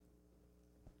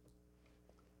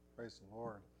Praise the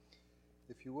Lord.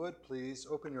 If you would, please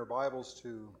open your Bibles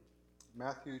to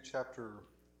Matthew chapter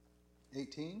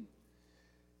 18.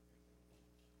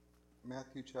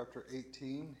 Matthew chapter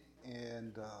 18,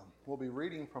 and we'll be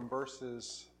reading from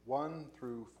verses 1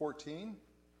 through 14.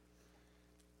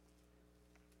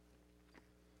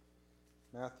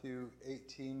 Matthew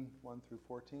 18, 1 through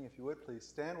 14. If you would, please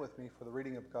stand with me for the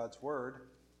reading of God's Word.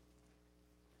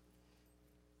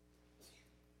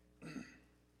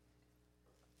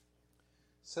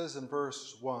 It says in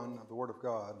verse 1 of the Word of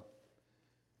God,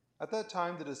 "At that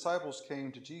time the disciples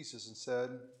came to Jesus and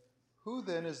said, 'Who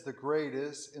then is the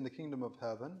greatest in the kingdom of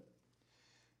heaven?'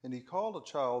 And he called a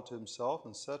child to himself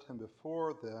and set him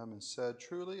before them and said,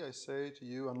 'Truly I say to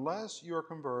you, unless you are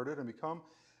converted and become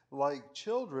like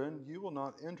children, you will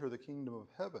not enter the kingdom of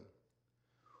heaven.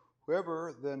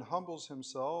 Whoever then humbles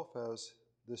himself as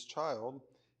this child,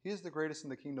 he is the greatest in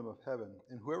the kingdom of heaven.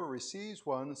 And whoever receives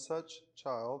one such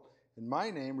child in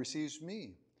my name receives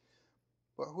me.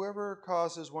 But whoever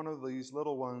causes one of these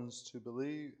little ones to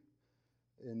believe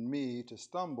in me to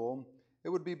stumble, it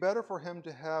would be better for him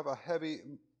to have a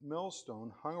heavy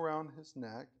millstone hung around his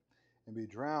neck and be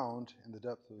drowned in the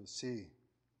depth of the sea.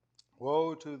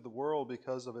 Woe to the world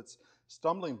because of its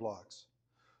stumbling blocks,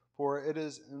 for it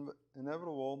is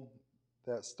inevitable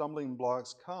that stumbling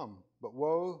blocks come, but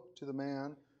woe to the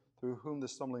man through whom the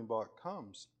stumbling block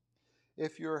comes.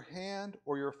 If your hand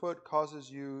or your foot causes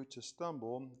you to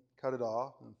stumble, cut it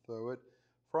off and throw it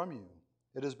from you.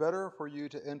 It is better for you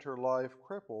to enter life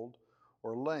crippled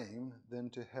or lame than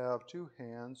to have 2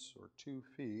 hands or 2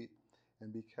 feet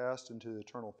and be cast into the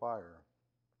eternal fire.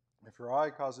 If your eye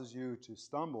causes you to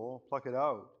stumble, pluck it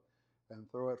out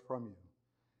and throw it from you.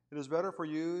 It is better for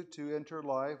you to enter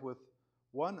life with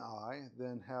 1 eye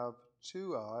than have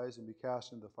 2 eyes and be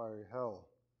cast into the fiery hell.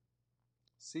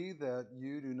 See that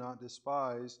you do not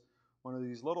despise one of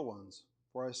these little ones,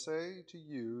 for I say to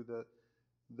you that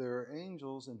their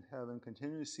angels in heaven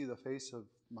continue to see the face of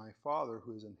my Father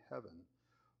who is in heaven.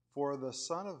 For the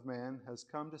Son of Man has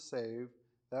come to save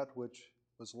that which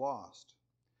was lost.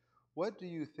 What do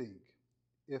you think?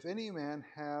 If any man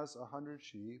has 100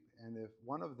 sheep, and if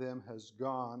one of them has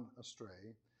gone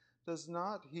astray, does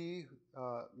not he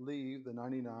leave the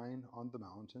 99 on the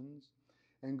mountains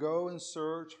and go and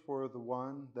search for the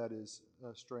one that is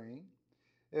straying?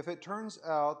 If it turns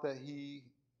out that he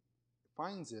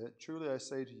finds it, truly I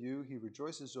say to you, he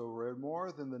rejoices over it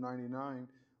more than the 99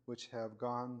 which have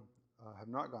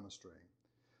not gone astray.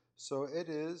 So it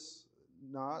is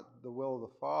not the will of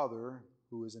the Father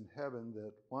who is in heaven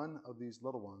that one of these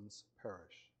little ones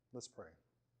perish." Let's pray.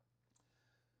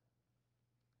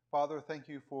 Father, thank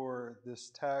you for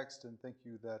this text, and thank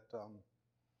you that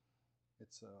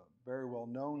it's a very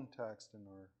well-known text in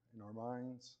our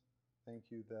minds. Thank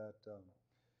you that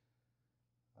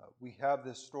we have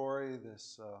this story that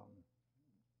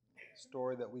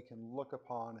we can look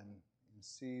upon and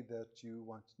see that you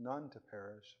want none to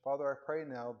perish. Father, I pray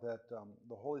now that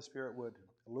the Holy Spirit would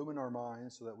illumine our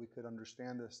minds so that we could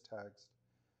understand this text,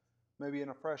 maybe in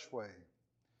a fresh way,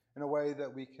 in a way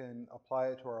that we can apply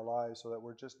it to our lives so that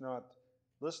we're just not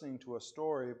listening to a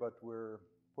story, but we're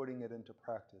putting it into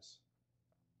practice.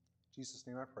 In Jesus'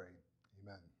 name I pray.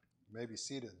 Amen. You may be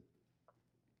seated.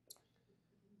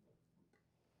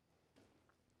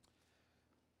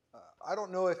 I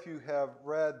don't know if you have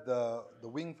read the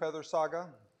Wing Feather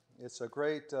Saga. It's a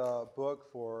great book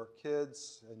for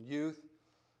kids and youth.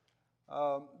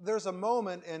 There's a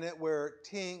moment in it where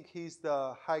Tink, he's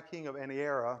the High King of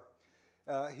Aniera.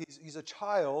 He's a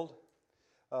child.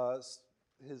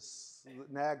 His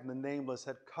Nag the Nameless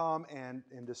had come and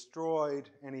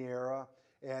destroyed Aniera,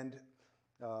 and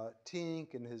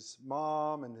Tink and his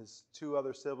mom and his 2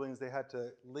 other siblings, they had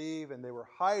to leave, and they were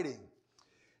hiding.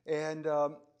 And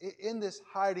in this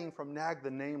hiding from Nag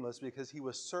the Nameless, because he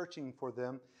was searching for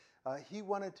them, he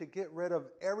wanted to get rid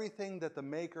of everything that the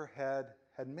Maker had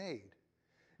made.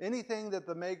 Anything that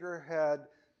the Maker had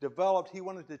developed, he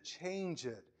wanted to change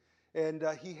it. And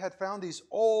he had found these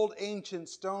old ancient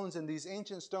stones, and these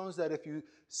ancient stones that if you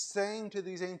sang to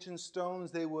these ancient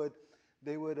stones, they would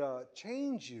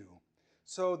change you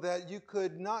so that you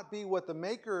could not be what the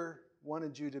Maker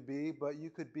wanted you to be, but you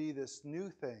could be this new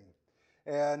thing.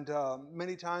 And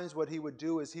many times what he would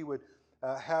do is he would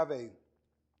have a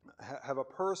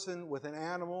person with an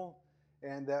animal,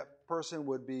 and that person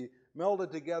would be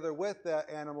melded together with that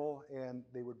animal, and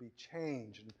they would be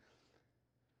changed. And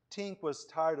Tink was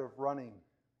tired of running.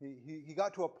 He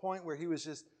got to a point where he was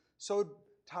just so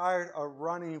tired of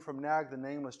running from Nag the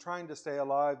Nameless, trying to stay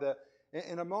alive, that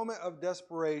in a moment of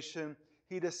desperation,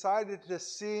 he decided to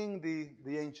sing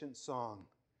the ancient song.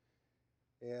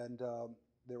 And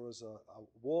there was a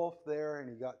wolf there, and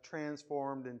he got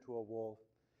transformed into a wolf.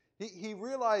 He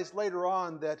realized later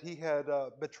on that he had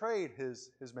betrayed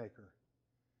his maker.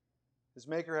 His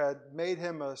maker had made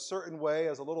him a certain way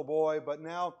as a little boy, but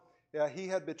now he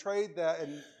had betrayed that,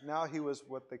 and now he was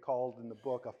what they called in the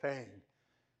book a fang.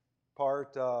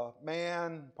 Part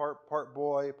man, part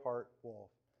boy, part wolf.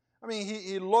 I mean,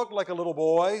 he looked like a little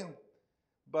boy,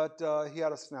 but he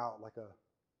had a snout like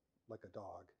a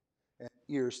dog and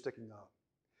ears sticking up.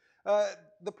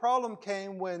 The problem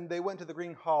came when they went to the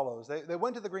Green Hollows. They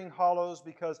went to the Green Hollows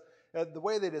because the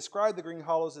way they described the Green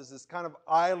Hollows is this kind of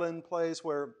island place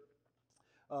where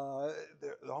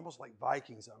they're almost like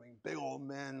Vikings. I mean, big old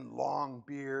men, long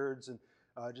beards, and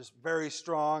just very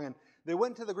strong. And they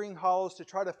went to the Green Hollows to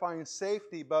try to find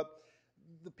safety, but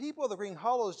the people of the Green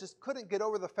Hollows just couldn't get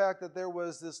over the fact that there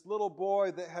was this little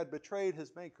boy that had betrayed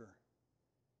his maker.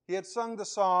 He had sung the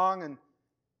song, and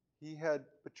he had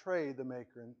betrayed the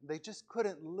maker. And they just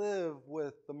couldn't live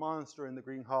with the monster in the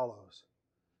Green Hollows.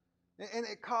 And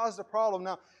it caused a problem.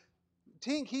 Now,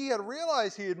 Tink, he had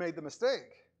realized he had made the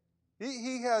mistake.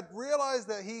 He had realized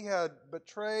that he had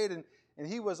betrayed, and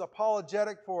he was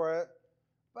apologetic for it,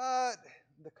 but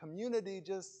the community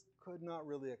just could not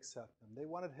really accept him. They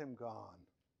wanted him gone.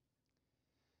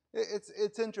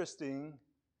 It's interesting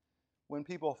when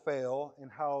people fail and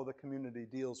how the community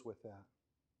deals with that.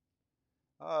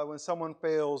 When someone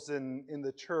fails in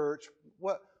the church,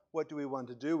 what do we want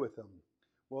to do with them?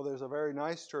 Well, there's a very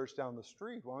nice church down the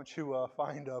street. Why don't you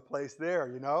find a place there,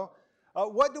 you know?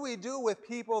 What do we do with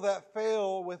people that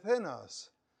fail within us?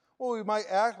 Well, we might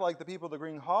act like the people of the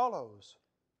Green Hollows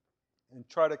and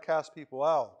try to cast people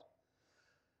out.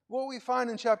 What we find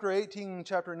in chapter 18 and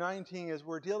chapter 19 is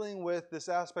we're dealing with this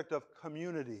aspect of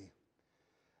community.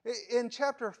 In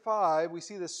chapter 5, we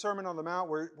see this Sermon on the Mount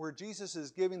where Jesus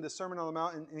is giving the Sermon on the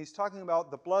Mount, and he's talking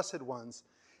about the blessed ones.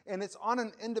 And it's on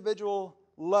an individual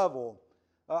level.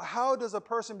 How does a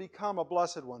person become a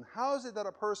blessed one? How is it that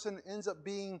a person ends up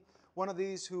being one of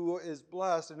these who is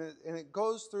blessed? And it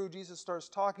goes through, Jesus starts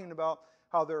talking about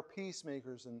how they're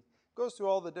peacemakers and goes through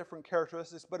all the different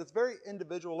characteristics, but it's very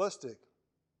individualistic.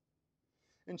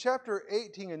 In chapter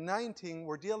 18 and 19,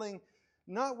 we're dealing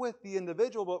not with the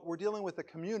individual, but we're dealing with the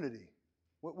community,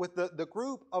 with the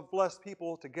group of blessed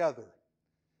people together.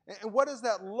 And what does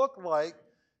that look like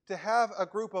to have a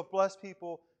group of blessed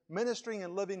people ministering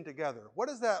and living together? What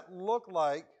does that look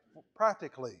like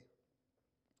practically?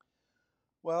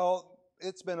 Well,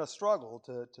 it's been a struggle,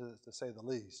 to say the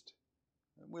least.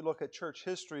 We look at church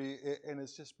history, and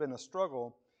it's just been a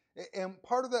struggle. And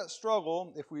part of that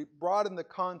struggle, if we broaden the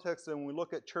context and we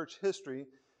look at church history,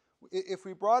 if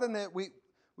we broaden it,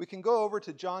 we can go over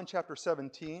to John chapter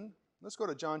 17. Let's go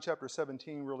to John chapter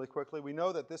 17 really quickly. We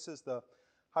know that this is the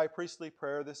high priestly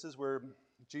prayer. This is where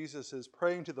Jesus is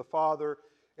praying to the Father,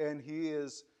 and he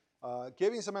is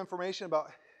giving some information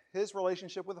about his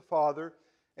relationship with the Father,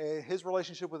 his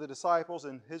relationship with the disciples,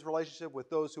 and his relationship with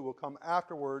those who will come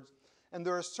afterwards. And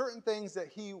there are certain things that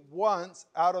he wants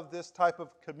out of this type of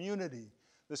community,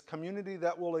 this community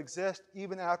that will exist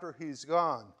even after he's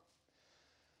gone.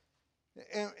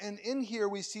 And in here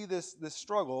we see this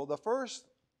struggle. The first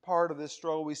part of this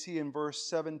struggle we see in verse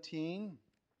 17.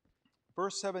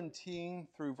 Verse 17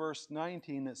 through verse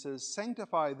 19, it says,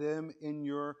 "Sanctify them in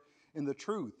the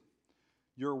truth.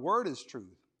 Your word is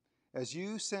truth. As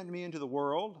you sent me into the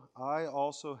world, I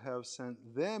also have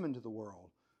sent them into the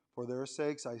world. For their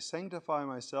sakes I sanctify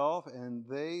myself, and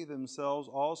they themselves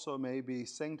also may be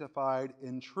sanctified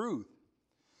in truth."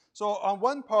 So on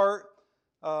one part,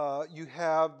 you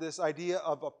have this idea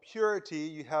of a purity,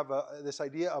 you have this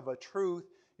idea of a truth,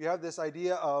 you have this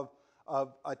idea of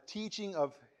a teaching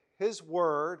of his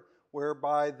word,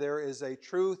 whereby there is a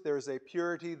truth, there is a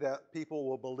purity that people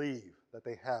will believe that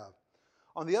they have.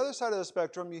 On the other side of the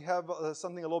spectrum, you have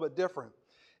something a little bit different.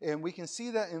 And we can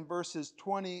see that in verses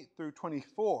 20 through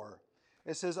 24.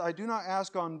 It says, "I do not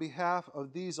ask on behalf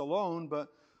of these alone,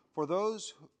 but for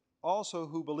those also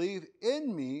who believe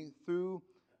in me through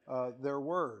their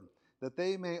word, that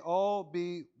they may all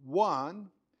be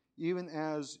one, even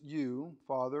as you,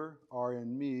 Father, are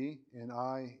in me, and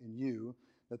I in you,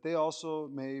 that they also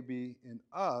may be in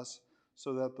us,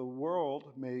 so that the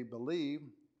world may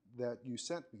believe that you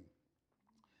sent me.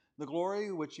 The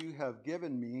glory which you have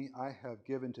given me, I have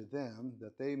given to them,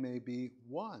 that they may be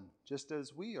one, just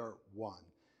as we are one.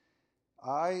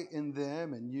 I in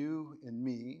them, and you in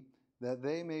me, that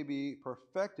they may be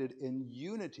perfected in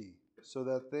unity, so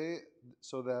that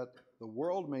the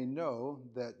world may know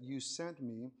that you sent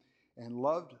me and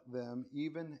loved them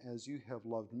even as you have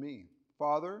loved me.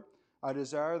 Father, I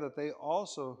desire that they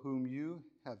also whom you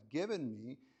have given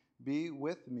me be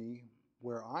with me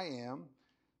where I am,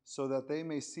 so that they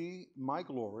may see my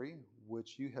glory,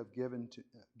 which you have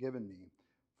given me.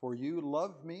 For you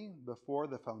loved me before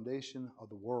the foundation of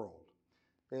the world.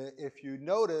 If you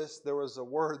notice, there was a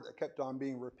word that kept on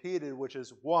being repeated, which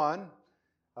is one,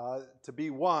 to be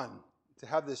one, to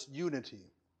have this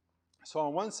unity. So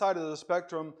on one side of the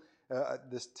spectrum,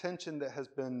 this tension that has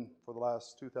been for the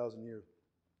last 2,000 years.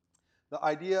 The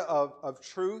idea of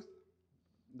truth,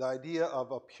 the idea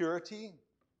of a purity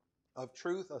of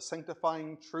truth, a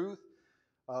sanctifying truth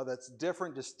that's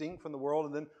different, distinct from the world.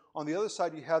 And then on the other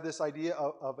side, you have this idea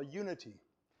of a unity,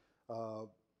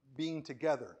 being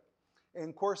together. And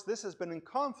of course, this has been in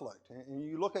conflict. And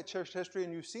you look at church history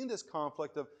and you've seen this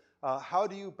conflict of how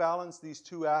do you balance these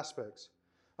two aspects?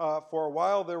 For a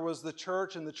while, there was the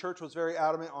church, and the church was very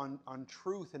adamant on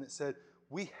truth. And it said,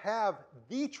 we have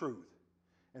the truth.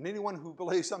 And anyone who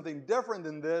believes something different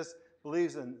than this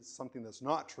believes in something that's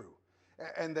not true.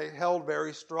 And they held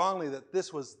very strongly that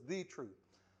this was the truth.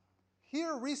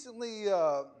 Here recently,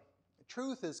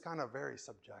 truth is kind of very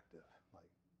subjective.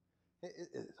 Like,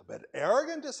 it's a bit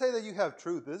arrogant to say that you have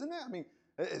truth, isn't it? I mean,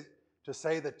 to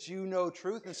say that you know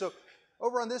truth. And so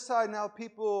over on this side now,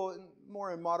 people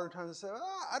more in modern times say,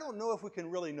 I don't know if we can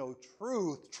really know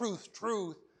truth.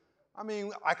 I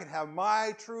mean, I can have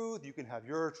my truth, you can have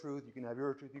your truth, you can have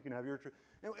your truth, you can have your truth.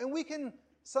 And we can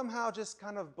somehow just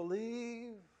kind of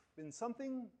believe in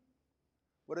something,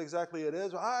 what exactly it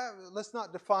is. Let's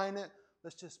not define it,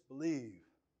 let's just believe.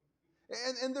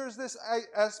 And there's this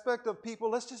aspect of people,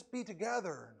 let's just be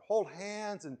together and hold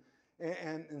hands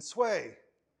and sway.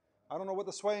 I don't know what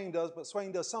the swaying does, but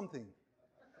swaying does something.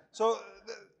 So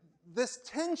this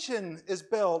tension is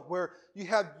built where you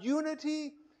have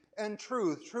unity and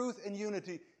truth and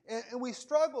unity. And we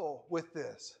struggle with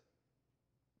this.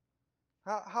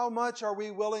 How much are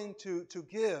we willing to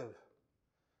give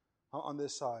on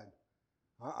this side?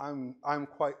 I'm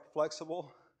quite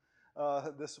flexible.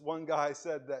 This one guy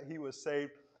said that he was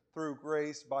saved through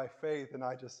grace by faith, and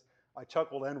I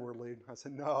chuckled inwardly. I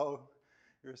said, no,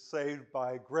 you're saved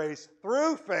by grace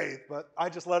through faith, but I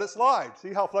just let it slide.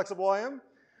 See how flexible I am?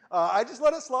 I just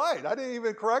let it slide. I didn't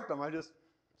even correct him. I just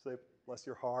say, bless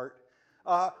your heart.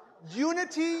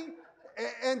 Unity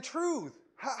and truth.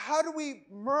 How do we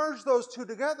merge those two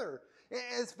together?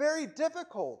 It's very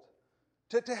difficult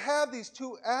to have these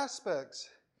two aspects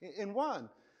in one.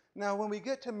 Now, when we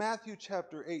get to Matthew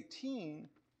chapter 18,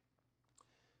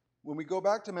 when we go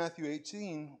back to Matthew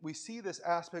 18, we see this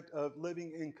aspect of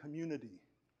living in community.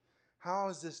 How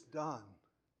is this done?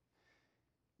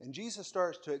 And Jesus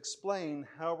starts to explain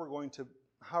how we're going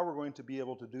to be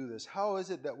able to do this. How is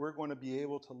it that we're going to be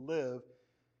able to live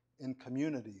in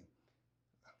community?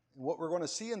 And what we're going to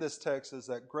see in this text is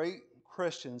that great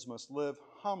Christians must live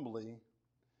humbly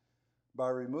by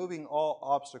removing all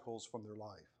obstacles from their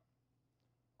life.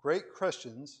 Great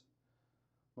Christians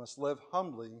must live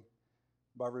humbly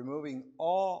by removing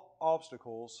all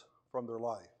obstacles from their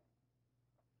life.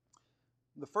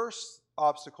 The first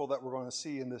obstacle that we're going to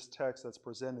see in this text that's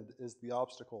presented is the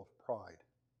obstacle of pride.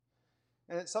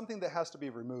 And it's something that has to be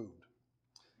removed.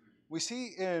 We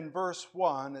see in verse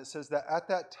 1, it says that at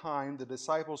that time the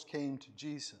disciples came to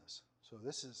Jesus. So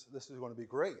this is going to be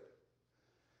great.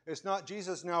 It's not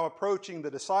Jesus now approaching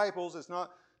the disciples. It's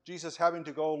not Jesus having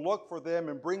to go look for them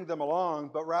and bring them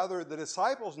along, but rather the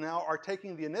disciples now are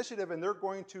taking the initiative and they're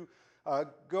going to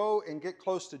go and get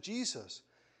close to Jesus.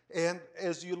 And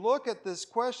as you look at this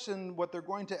question, what they're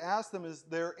going to ask them is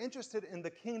they're interested in the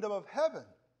kingdom of heaven.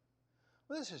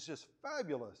 Well, this is just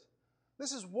fabulous.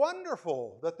 This is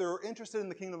wonderful that they're interested in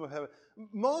the kingdom of heaven.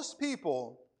 Most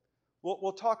people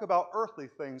will talk about earthly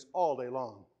things all day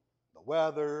long. The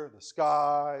weather, the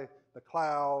sky, the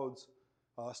clouds,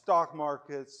 stock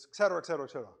markets, etc., etc.,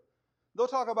 etc. They'll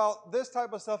talk about this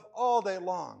type of stuff all day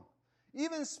long.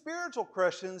 Even spiritual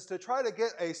Christians, to try to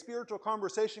get a spiritual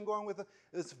conversation going with them,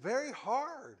 it's very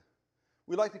hard.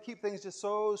 We like to keep things just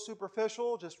so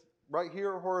superficial, just right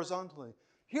here horizontally.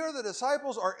 Here the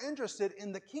disciples are interested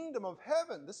in the kingdom of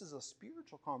heaven. This is a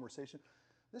spiritual conversation.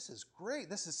 This is great.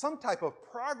 This is some type of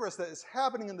progress that is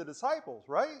happening in the disciples,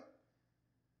 right?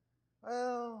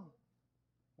 Well,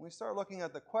 when we start looking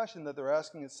at the question that they're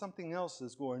asking, it's something else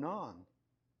is going on.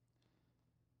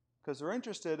 Because they're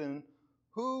interested in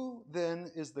who then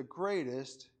is the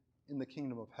greatest in the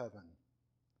kingdom of heaven.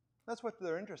 That's what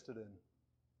they're interested in.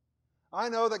 I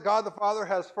know that God the Father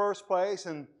has first place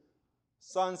and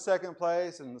Son second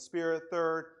place and the Spirit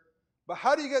third. But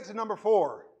how do you get to number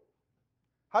 4?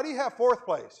 How do you have fourth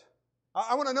place?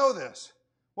 I want to know this.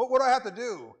 What do I have to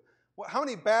do? How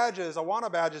many badges,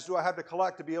 Awana badges, do I have to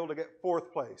collect to be able to get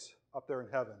fourth place up there in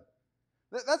heaven?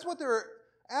 That's what they're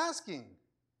asking.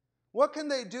 What can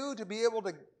they do to be able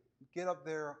to get up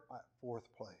there at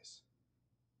fourth place?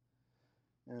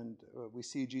 And we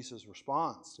see Jesus'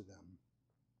 response to them.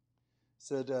 It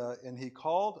said, and he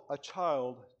called a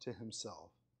child to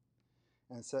himself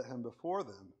and set him before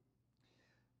them.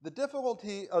 The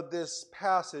difficulty of this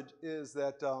passage is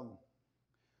that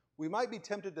we might be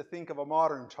tempted to think of a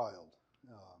modern child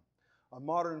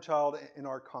in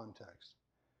our context.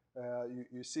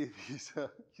 You see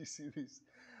these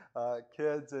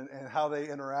kids and how they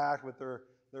interact with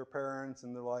their parents,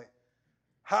 and they're like,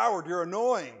 Howard, you're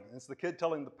annoying. And it's the kid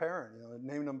telling the parent,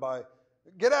 naming them by,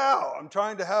 get out, I'm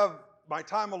trying to have my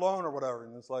time alone or whatever.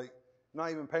 And it's like,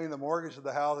 not even paying the mortgage of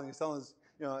the house, and he's telling us,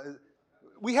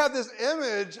 we have this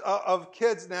image of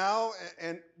kids now,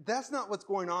 and that's not what's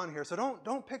going on here. So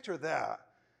don't picture that.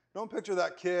 Don't picture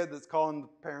that kid that's calling the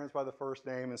parents by the first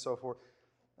name and so forth.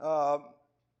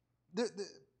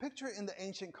 Picture it in the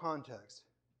ancient context.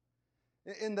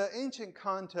 In the ancient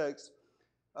context,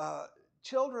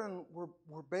 children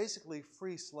were basically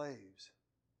free slaves.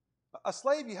 A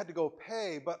slave you had to go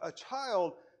pay, but a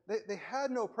child, they had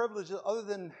no privileges other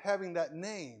than having that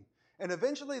name. And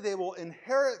eventually they will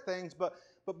inherit things, but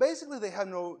basically they have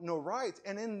no rights.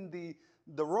 And in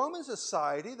the Roman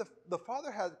society, the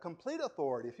father had complete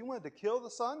authority. If he wanted to kill the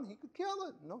son, he could kill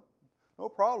it. No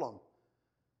problem.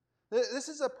 This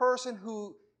is a person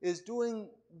who is doing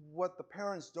what the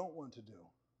parents don't want to do.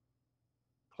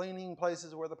 Cleaning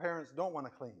places where the parents don't want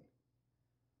to clean.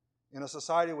 In a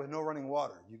society with no running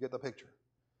water. You get the picture.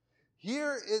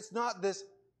 Here, it's not this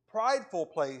prideful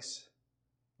place,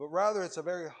 but rather it's a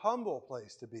very humble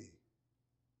place to be.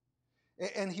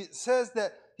 And he says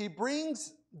that he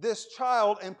brings this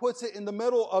child and puts it in the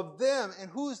middle of them.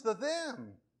 And who's the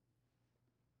them?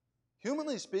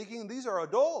 Humanly speaking, these are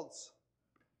adults.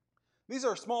 These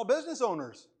are small business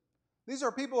owners. These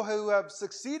are people who have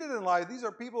succeeded in life. These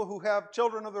are people who have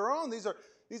children of their own. These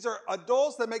are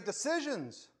adults that make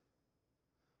decisions.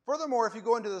 Furthermore, if you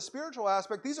go into the spiritual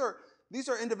aspect, these are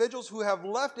individuals who have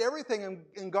left everything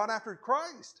and gone after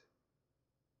Christ.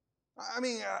 I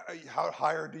mean, how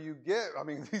higher do you get? I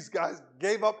mean, these guys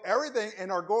gave up everything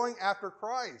and are going after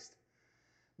Christ.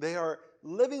 They are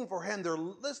living for Him. They're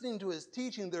listening to His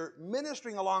teaching. They're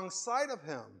ministering alongside of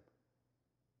Him.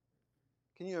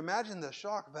 Can you imagine the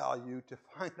shock value to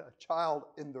find a child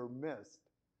in their midst?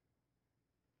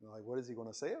 You're like, what is He going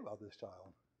to say about this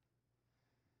child?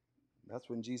 That's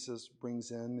when Jesus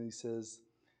brings in, and He says,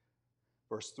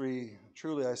 verse 3,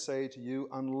 truly I say to you,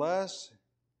 unless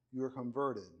you are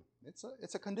converted.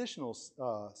 It's a conditional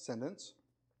sentence.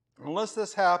 Unless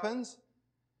this happens,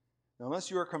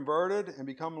 unless you are converted and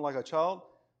become like a child,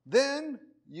 then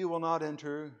you will not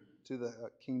enter to the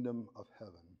kingdom of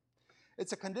heaven.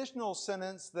 It's a conditional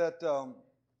sentence that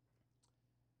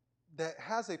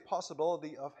has a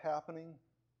possibility of happening,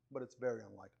 but it's very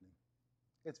unlikely.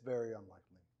 It's very unlikely.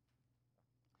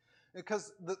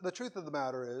 Because the truth of the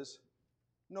matter is,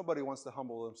 nobody wants to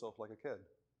humble themselves like a kid.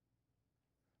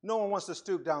 No one wants to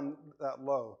stoop down that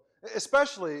low,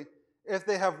 especially if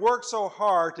they have worked so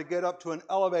hard to get up to an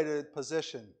elevated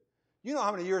position. You know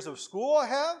how many years of school I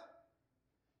have?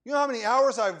 You know how many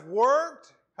hours I've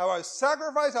worked? How I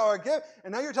sacrifice, how I give?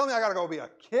 And now you're telling me I got to go be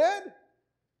a kid?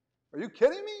 Are you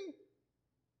kidding me?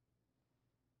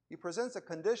 He presents a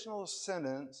conditional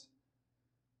sentence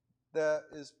that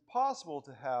is possible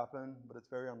to happen, but it's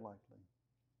very unlikely.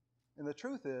 And the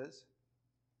truth is,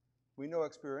 we know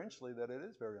experientially that it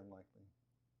is very unlikely.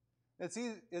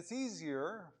 It's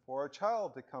easier for a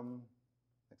child to come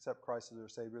accept Christ as their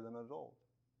Savior than an adult.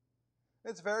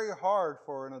 It's very hard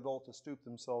for an adult to stoop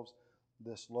themselves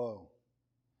this low.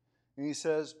 And he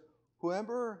says,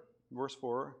 whoever, verse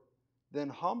 4, then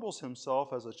humbles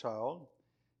himself as a child,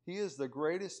 he is the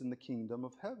greatest in the kingdom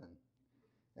of heaven.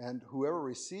 And whoever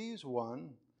receives one,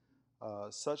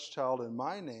 such child in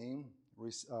my name,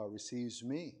 receives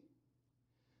me.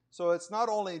 So it's not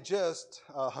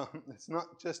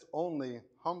just only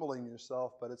humbling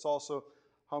yourself, but it's also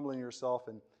humbling yourself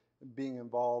and being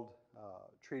involved,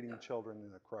 treating children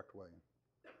in a correct way.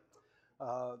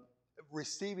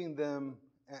 Receiving them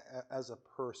as a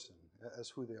person, as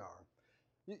who they are.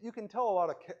 You can tell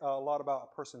a lot about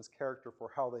a person's character for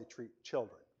how they treat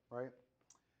children, right?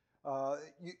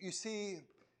 You see,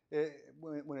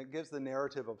 when it gives the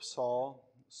narrative of Saul,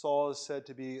 Saul is said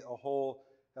to be a whole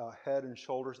head and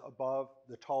shoulders above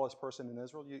the tallest person in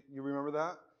Israel. You remember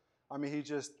that? I mean, he's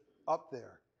just up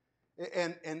there.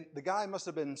 And the guy must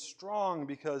have been strong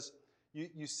because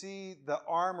you see the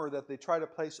armor that they try to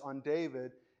place on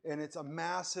David, and it's a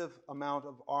massive amount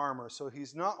of armor. So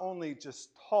he's not only just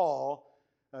tall,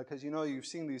 because you've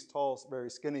seen these tall, very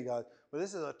skinny guys, but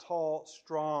this is a tall,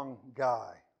 strong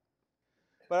guy.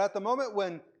 But at the moment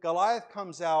when Goliath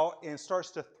comes out and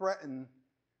starts to threaten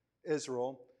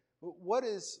Israel, what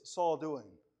is Saul doing?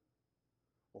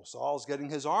 Well, Saul's getting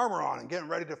his armor on and getting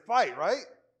ready to fight, right?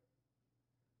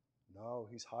 No,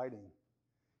 he's hiding.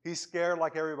 He's scared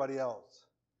like everybody else.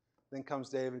 Then comes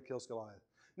David and kills Goliath.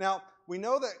 Now, we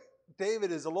know that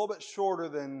David is a little bit shorter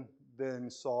than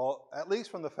Saul, at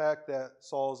least from the fact that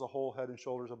Saul is a whole head and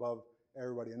shoulders above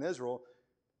everybody in Israel.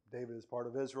 David is part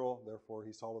of Israel, therefore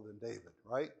he's taller than David,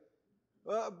 right?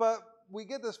 But we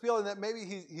get this feeling that maybe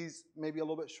he's maybe a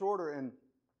little bit shorter, and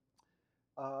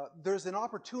there's an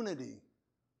opportunity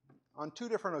on two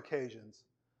different occasions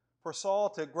for Saul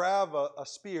to grab a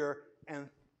spear and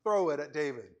throw it at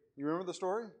David. You remember the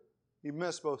story? He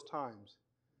missed both times.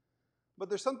 But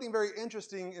there's something very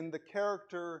interesting in the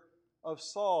character of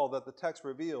Saul that the text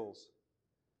reveals.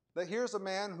 That here's a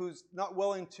man who's not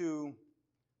willing to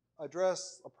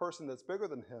address a person that's bigger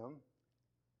than him,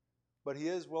 but he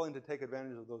is willing to take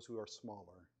advantage of those who are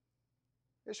smaller.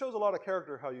 It shows a lot of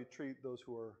character how you treat those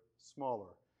who are smaller.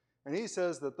 And he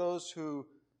says that those who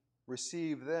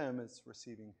receive them is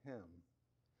receiving him.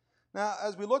 Now,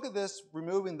 as we look at this,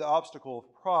 removing the obstacle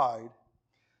of pride,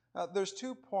 there's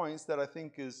 2 points that I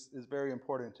think is very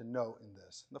important to note in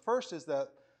this. The first is that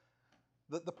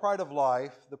the pride of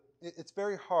life, it's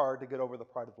very hard to get over the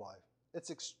pride of life. It's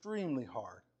extremely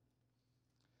hard.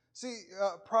 See,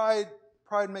 pride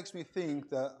makes me think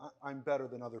that I'm better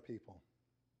than other people.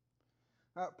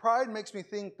 Pride makes me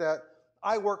think that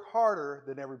I work harder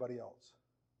than everybody else.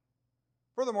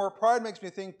 Furthermore, pride makes me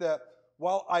think that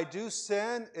while I do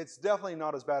sin, it's definitely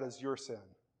not as bad as your sin.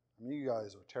 I mean, you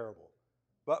guys are terrible.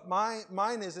 But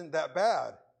mine isn't that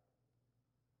bad.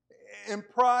 And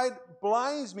pride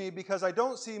blinds me because I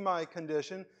don't see my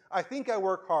condition. I think I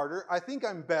work harder. I think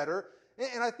I'm better.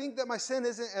 And I think that my sin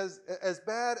isn't as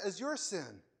bad as your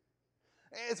sin.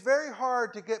 It's very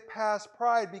hard to get past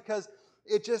pride because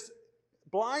it just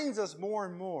blinds us more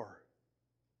and more.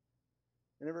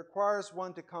 And it requires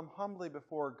one to come humbly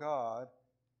before God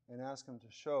and ask Him to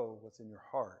show what's in your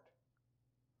heart.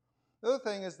 The other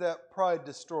thing is that pride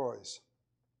destroys.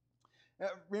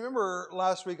 Remember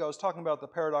last week I was talking about the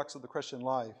paradox of the Christian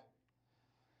life,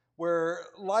 where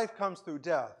life comes through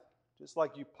death. Just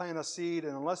like you plant a seed,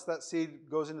 and unless that seed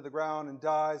goes into the ground and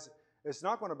dies, it's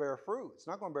not going to bear fruit. It's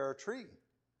not going to bear a tree.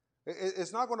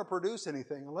 It's not going to produce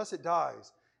anything unless it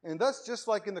dies. And that's just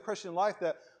like in the Christian life,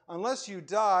 that unless you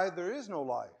die, there is no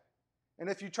life. And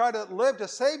if you try to live to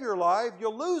save your life,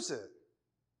 you'll lose it.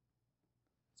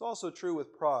 It's also true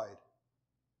with pride.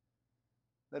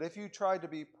 That if you try to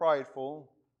be prideful,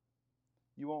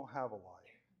 you won't have a life.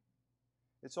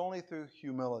 It's only through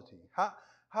humility.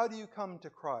 How do you come to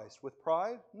Christ? With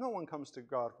pride? No one comes to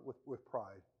God with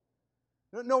pride.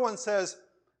 No one says,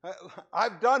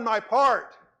 I've done my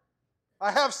part.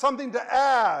 I have something to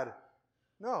add.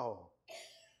 No.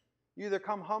 You either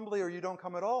come humbly or you don't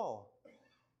come at all.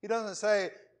 He doesn't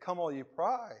say, come all you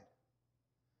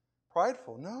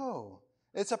prideful. No.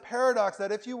 It's a paradox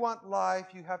that if you want life,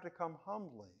 you have to come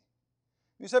humbly.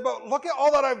 You say, but look at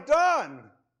all that I've done.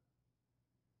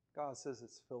 God says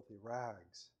it's filthy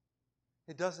rags.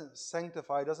 It doesn't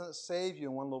sanctify, it doesn't save you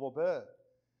in one little bit.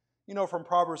 You know from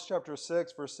Proverbs chapter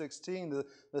 6, verse 16,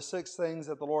 the 6 things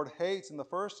that the Lord hates, and the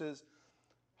first is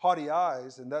haughty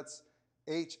eyes, and that's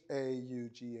Haughty,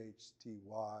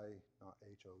 not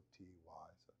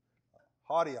Hotty.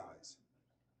 Haughty eyes.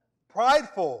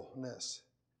 Pridefulness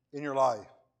in your life.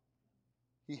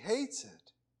 He hates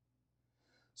it.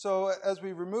 So as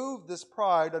we remove this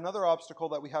pride, another obstacle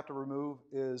that we have to remove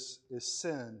is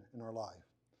sin in our life.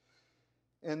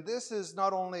 And this is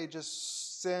not only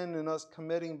just sin in us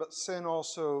committing, but sin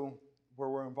also where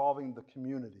we're involving the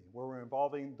community, where we're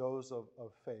involving those of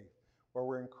faith, where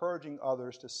we're encouraging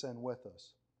others to sin with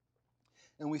us.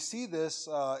 And we see this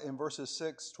in verses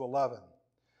 6 to 11.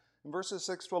 In verses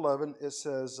 6 to 11, it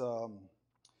says,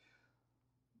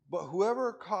 but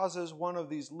whoever causes one of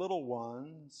these little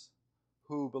ones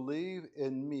who believe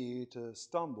in me to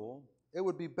stumble, it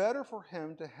would be better for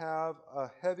him to have a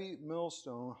heavy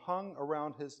millstone hung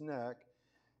around his neck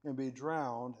and be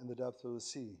drowned in the depths of the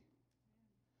sea.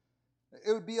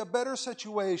 It would be a better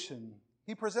situation.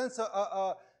 He presents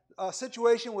a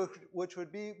situation which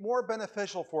would be more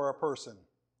beneficial for a person.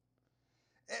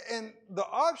 And the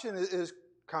option is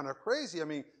kind of crazy. I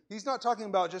mean, he's not talking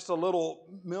about just a little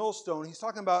millstone. He's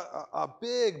talking about a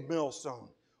big millstone,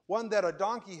 one that a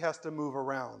donkey has to move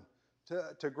around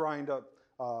to grind up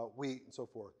wheat and so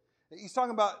forth. He's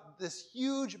talking about this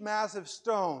huge, massive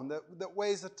stone that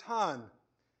weighs a ton.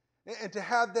 And to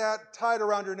have that tied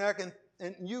around your neck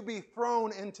and you be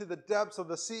thrown into the depths of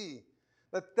the sea.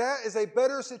 That is a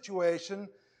better situation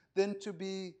than to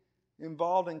be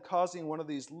involved in causing one of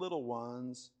these little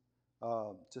ones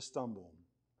to stumble.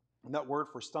 And that word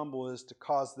for stumble is to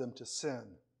cause them to sin.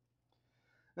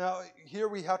 Now, here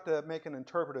we have to make an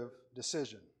interpretive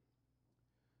decision.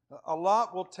 A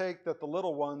lot will take that the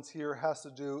little ones here has to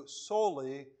do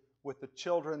solely with the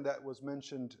children that was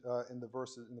mentioned in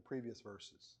the previous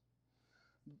verses.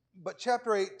 But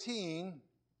chapter 18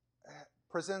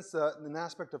 presents an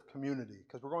aspect of community,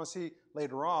 because we're going to see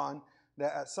later on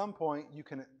that at some point you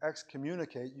can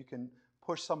excommunicate, you can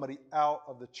push somebody out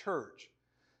of the church.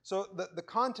 So the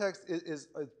context is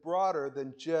broader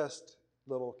than just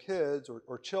little kids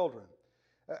or children.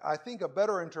 I think a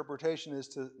better interpretation is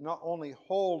to not only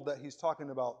hold that he's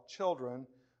talking about children,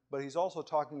 but he's also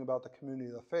talking about the community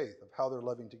of the faith, of how they're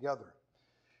living together.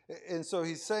 And so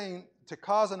he's saying to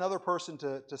cause another person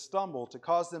to stumble, to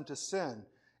cause them to sin,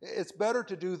 it's better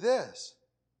to do this,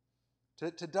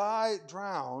 to die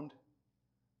drowned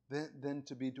than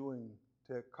to be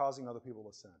causing other people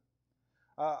to sin.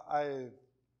 I've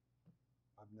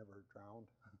never drowned.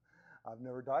 I've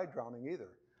never died drowning either,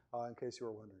 in case you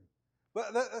were wondering.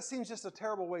 But that seems just a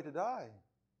terrible way to die.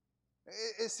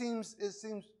 It seems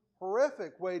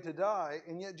horrific way to die,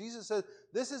 and yet Jesus says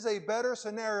this is a better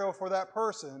scenario for that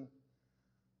person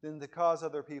than to cause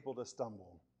other people to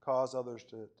stumble, cause others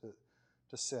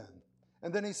to sin.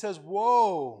 And then he says,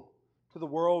 woe to the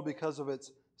world because of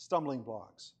its stumbling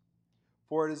blocks.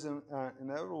 For it is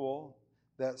inevitable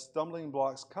that stumbling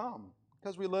blocks come,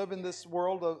 because we live in this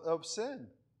world of sin.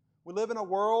 We live in a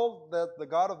world that the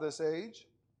God of this age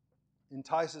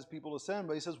entices people to sin,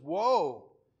 but he says,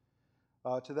 woe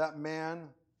to that man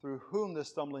through whom the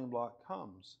stumbling block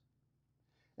comes.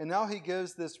 And now he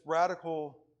gives this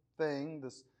radical thing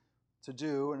to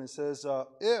do, and it says,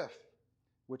 if,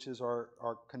 which is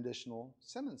our conditional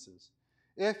sentences.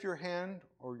 If your hand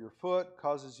or your foot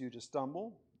causes you to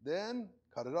stumble, then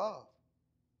cut it off.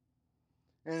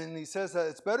 And he says that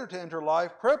it's better to enter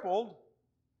life crippled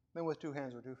than with 2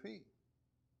 hands or 2 feet.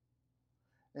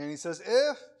 And he says,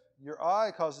 if your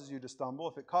eye causes you to stumble,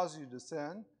 if it causes you to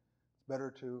sin, it's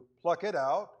better to pluck it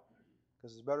out,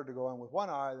 because it's better to go in with 1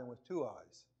 eye than with 2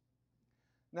 eyes.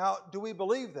 Now, do we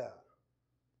believe that?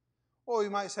 Well, you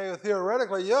might say,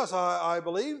 theoretically, yes, I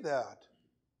believe that.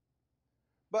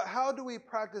 But how do we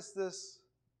practice this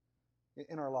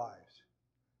in our lives?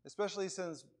 Especially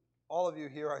since all of you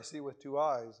here I see with 2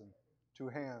 eyes and 2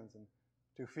 hands and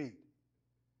 2 feet.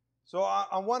 So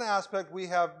on one aspect, we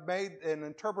have made an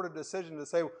interpretive decision to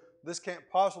say, this can't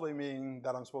possibly mean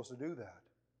that I'm supposed to do that.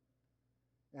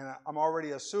 And I'm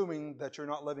already assuming that you're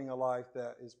not living a life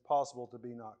that is possible to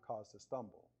be not caused to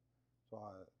stumble. So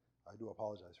I do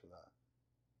apologize for that.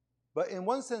 But in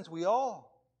one sense, we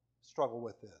all struggle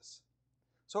with this.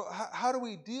 So how do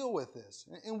we deal with this?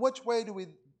 In which way do we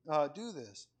do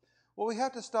this? Well, we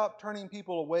have to stop turning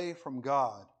people away from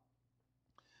God.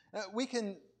 We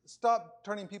can stop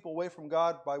turning people away from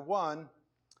God by, one,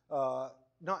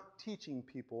 not teaching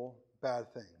people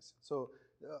bad things. So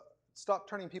stop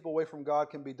turning people away from God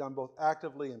can be done both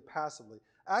actively and passively.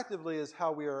 Actively is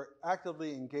how we are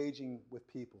actively engaging with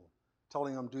people,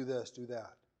 telling them do this, do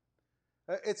that.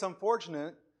 It's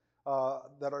unfortunate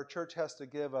that our church has to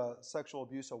give a sexual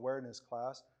abuse awareness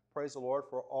class. Praise the Lord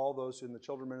for all those in the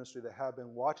children ministry that have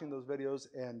been watching those videos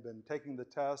and been taking the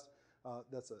test.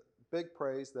 That's a big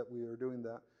praise that we are doing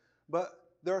that. But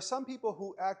there are some people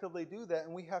who actively do that,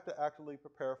 and we have to actively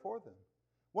prepare for them.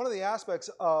 One of the aspects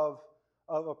of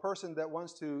a person that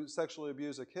wants to sexually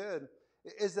abuse a kid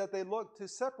is that they look to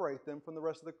separate them from the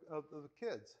rest of the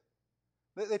kids.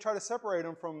 They try to separate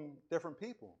them from different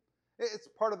people. It's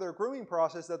part of their grooming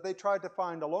process that they try to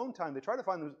find alone time. They try to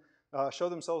find show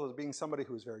themselves as being somebody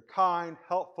who's very kind,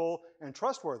 helpful, and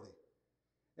trustworthy.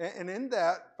 And in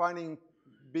that,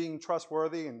 being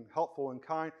trustworthy and helpful and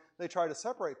kind, they try to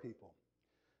separate people.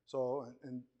 So,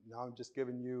 and now I'm just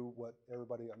giving you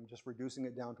I'm just reducing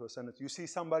it down to a sentence. You see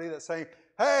somebody that's saying,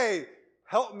 hey,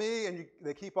 help me, and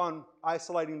they keep on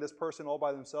isolating this person all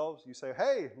by themselves. You say,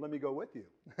 hey, let me go with you.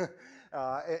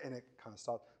 And it kind of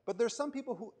stops. But there's some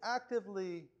people who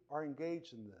actively are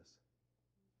engaged in this.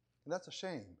 And that's a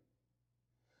shame.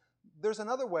 There's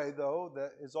another way, though,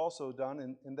 that is also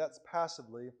done, and that's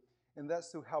passively, and that's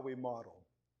through how we model.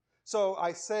 So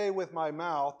I say with my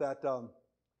mouth that,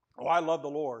 I love the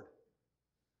Lord,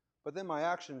 but then my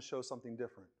actions show something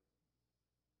different.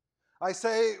 I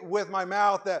say with my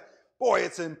mouth that, boy,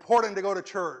 it's important to go to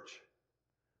church,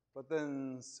 but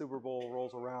then Super Bowl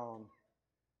rolls around,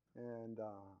 and,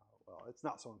 it's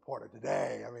not so important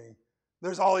today. I mean,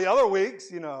 There's all the other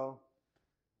weeks,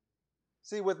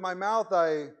 See, with my mouth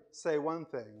I say one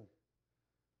thing,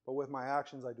 but with my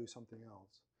actions I do something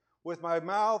else. With my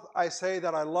mouth I say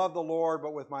that I love the Lord,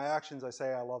 but with my actions I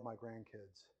say I love my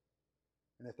grandkids.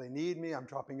 And if they need me, I'm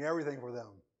dropping everything for them.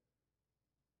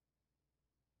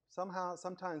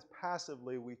 Sometimes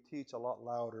passively we teach a lot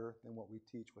louder than what we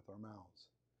teach with our mouths.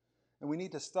 And we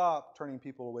need to stop turning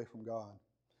people away from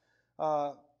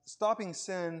God. Stopping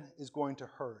sin is going to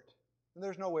hurt. And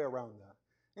there's no way around that.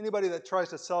 Anybody that tries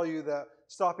to sell you that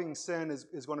stopping sin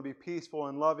is going to be peaceful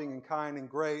and loving and kind and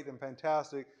great and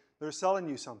fantastic, they're selling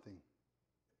you something.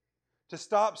 To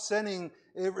stop sinning,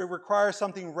 it requires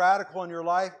something radical in your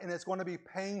life, and it's going to be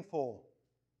painful.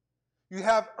 You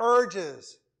have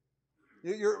urges.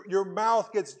 Your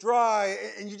mouth gets dry,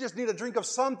 and you just need a drink of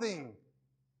something.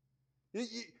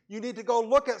 You need to go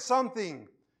look at something.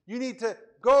 You need to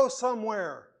go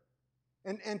somewhere.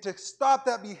 And to stop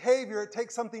that behavior, it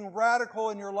takes something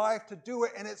radical in your life to do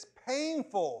it, and it's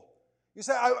painful. You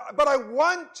say, but I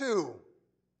want to.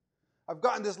 I've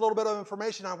gotten this little bit of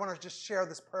information. I want to just share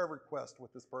this prayer request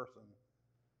with this person.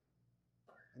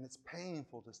 And it's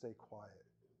painful to stay quiet.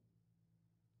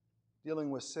 Dealing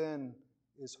with sin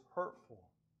is hurtful,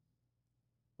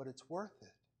 but it's worth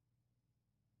it.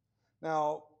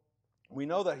 Now, we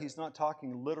know that he's not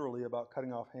talking literally about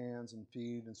cutting off hands and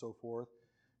feet and so forth,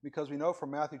 because we know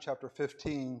from Matthew chapter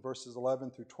 15, verses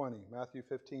 11 through 20. Matthew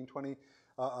 15,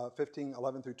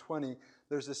 11 through 20,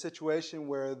 there's a situation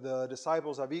where the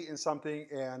disciples have eaten something,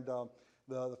 and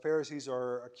the Pharisees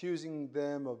are accusing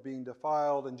them of being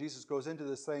defiled, and Jesus goes into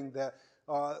this thing that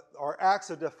our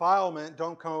acts of defilement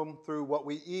don't come through what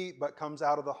we eat, but comes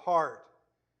out of the heart.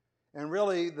 And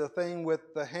really, the thing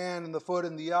with the hand and the foot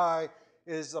and the eye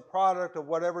is a product of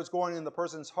whatever's going in the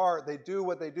person's heart. They do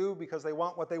what they do because they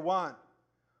want what they want.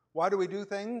 Why do we do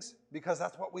things? Because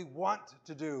that's what we want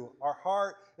to do. Our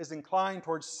heart is inclined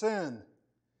towards sin.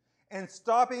 And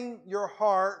stopping your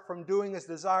heart from doing its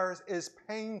desires is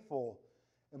painful.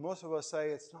 And most of us say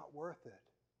it's not worth it.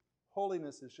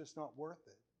 Holiness is just not worth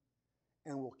it.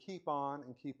 And we'll keep on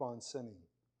sinning.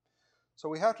 So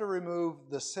we have to remove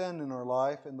the sin in our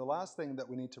life. And the last thing that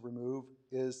we need to remove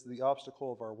is the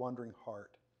obstacle of our wandering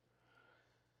heart.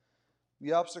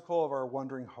 The obstacle of our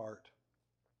wandering heart.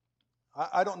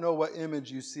 I don't know what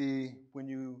image you see when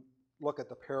you look at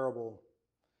the parable.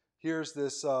 Here's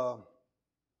this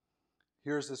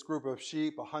group of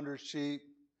sheep, 100 sheep.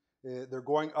 They're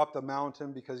going up the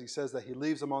mountain because he says that he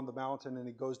leaves them on the mountain and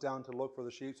he goes down to look for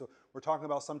the sheep. So we're talking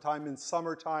about sometime in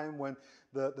summertime when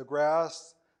the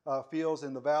grass fields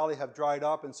in the valley have dried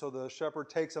up, and so the shepherd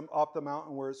takes them up the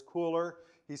mountain where it's cooler.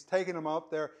 He's taking them up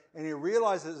there, and he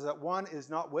realizes that one is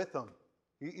not with them.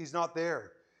 He's not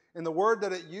there. And the word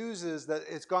that it uses, that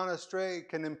it's gone astray,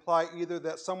 can imply either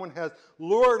that someone has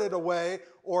lured it away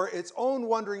or its own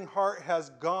wandering heart has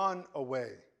gone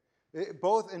away.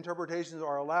 Both interpretations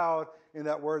are allowed in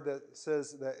that word that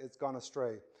says that it's gone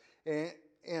astray. And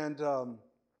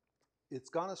it's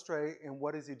gone astray, and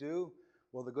what does he do?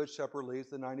 Well, the good shepherd leaves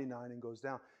the 99 and goes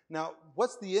down. Now,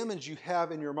 what's the image you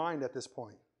have in your mind at this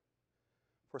point?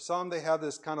 For some, they have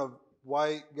this kind of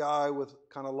white guy with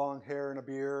kind of long hair and a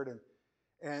beard,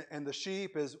 and the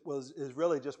sheep is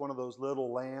really just one of those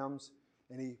little lambs,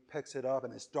 and he picks it up,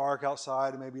 and it's dark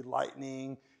outside, and maybe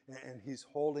lightning, and he's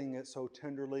holding it so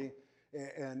tenderly.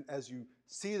 And as you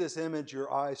see this image,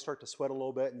 your eyes start to sweat a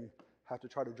little bit, and you have to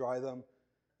try to dry them.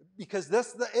 Because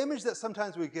that's the image that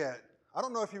sometimes we get. I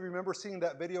don't know if you remember seeing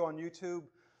that video on YouTube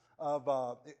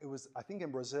of, it was, I think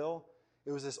in Brazil.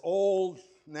 It was this old,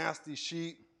 nasty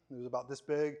sheep. It was about this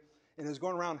big, and it was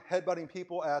going around headbutting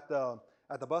people at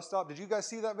the bus stop. Did you guys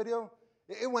see that video?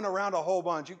 It went around a whole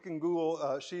bunch. You can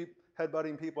Google sheep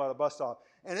headbutting people at a bus stop.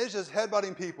 And it's just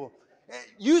headbutting people. And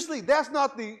usually that's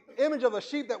not the image of a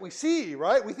sheep that we see,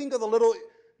 right? We think of the little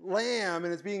lamb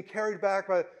and it's being carried back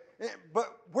by... But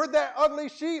where'd that ugly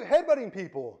sheep headbutting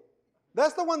people?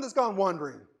 That's the one that's gone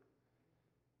wandering.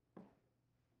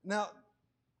 Now,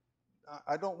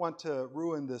 I don't want to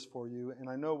ruin this for you, and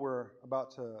I know we're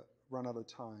about to run out of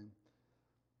time.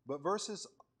 But verses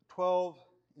 12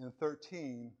 and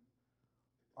 13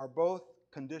 are both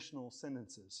conditional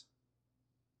sentences.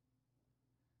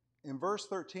 In verse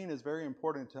 13 is very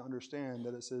important to understand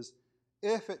that it says,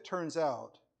 if it turns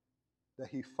out that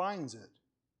he finds it,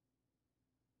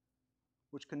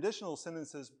 which conditional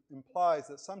sentences implies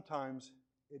that sometimes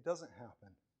it doesn't happen.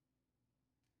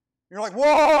 You're like,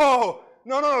 whoa!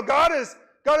 No, God is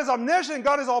omniscient,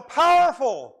 God is all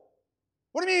powerful.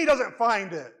 What do you mean he doesn't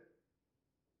find it?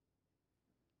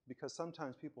 Because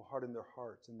sometimes people harden their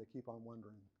hearts and they keep on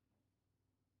wondering.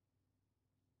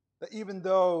 That even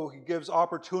though He gives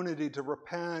opportunity to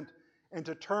repent and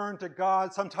to turn to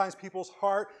God, sometimes people's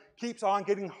heart keeps on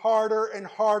getting harder and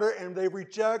harder, and they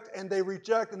reject and they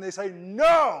reject and they say,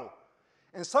 no!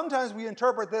 And sometimes we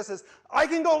interpret this as, I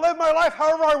can go live my life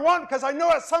however I want because I know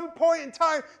at some point in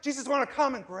time Jesus is going to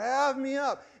come and grab me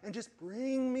up and just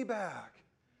bring me back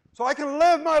so I can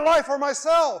live my life for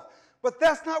myself. But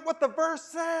that's not what the verse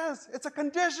says. It's a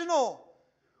conditional,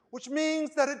 which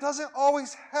means that it doesn't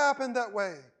always happen that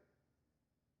way.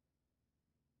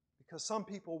 Because some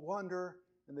people wonder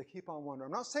and they keep on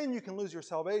wondering. I'm not saying you can lose your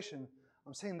salvation.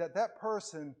 I'm saying that that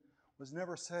person was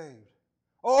never saved.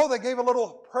 Oh, they gave a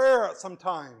little prayer at some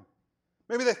time.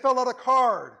 Maybe they filled out a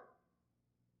card.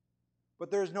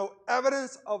 But there's no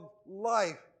evidence of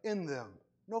life in them.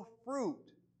 No fruit.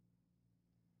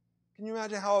 Can you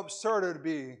imagine how absurd it would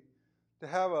be to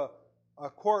have a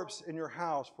corpse in your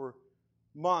house for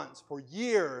months, for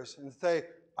years, and say,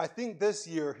 I think this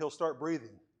year he'll start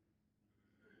breathing?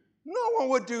 No one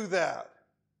would do that.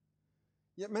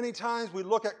 Yet many times we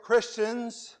look at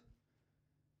Christians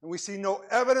and we see no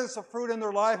evidence of fruit in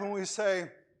their life, and we say,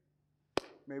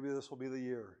 maybe this will be the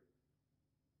year.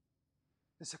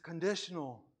 It's a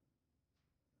conditional.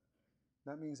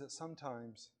 That means that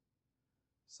sometimes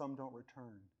some don't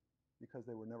return because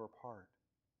they were never part.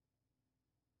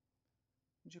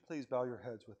 Would you please bow your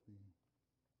heads with me?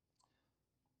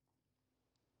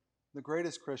 The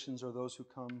greatest Christians are those who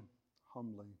come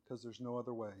humbly because there's no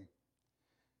other way.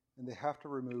 And they have to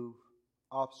remove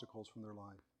obstacles from their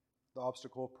life. The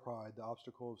obstacle of pride, the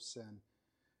obstacle of sin,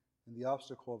 and the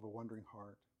obstacle of a wandering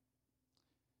heart.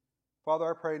 Father,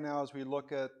 I pray now as we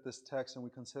look at this text and we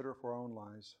consider it for our own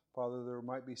lives, Father, there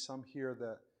might be some here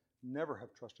that never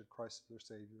have trusted Christ as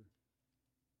their Savior.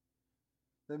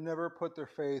 They've never put their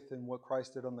faith in what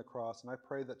Christ did on the cross, and I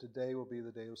pray that today will be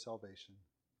the day of salvation.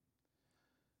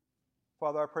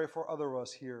 Father, I pray for other of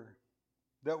us here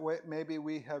that maybe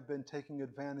we have been taking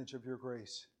advantage of your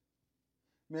grace.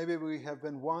 Maybe we have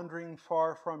been wandering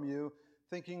far from you,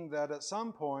 thinking that at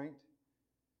some point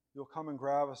you'll come and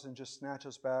grab us and just snatch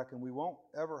us back, and we won't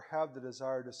ever have the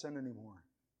desire to sin anymore.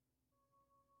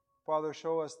 Father,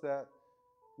 show us that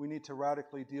we need to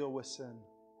radically deal with sin.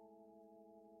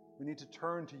 We need to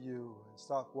turn to you and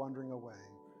stop wandering away.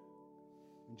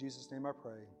 In Jesus' name I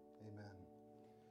pray.